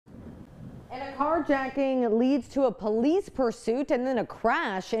And a carjacking leads to a police pursuit and then a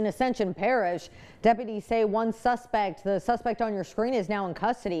crash in Ascension Parish. Deputies say the suspect on your screen, is now in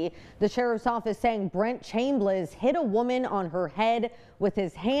custody. The sheriff's office saying Brent Chambliss hit a woman on her head with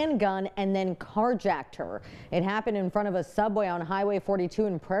his handgun and then carjacked her. It happened in front of a Subway on Highway 42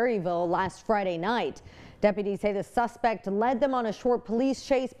 in Prairieville last Friday night. Deputies say the suspect led them on a short police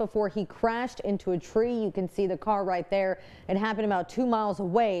chase before he crashed into a tree. You can see the car right there. It happened about 2 miles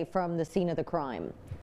away from the scene of the crime.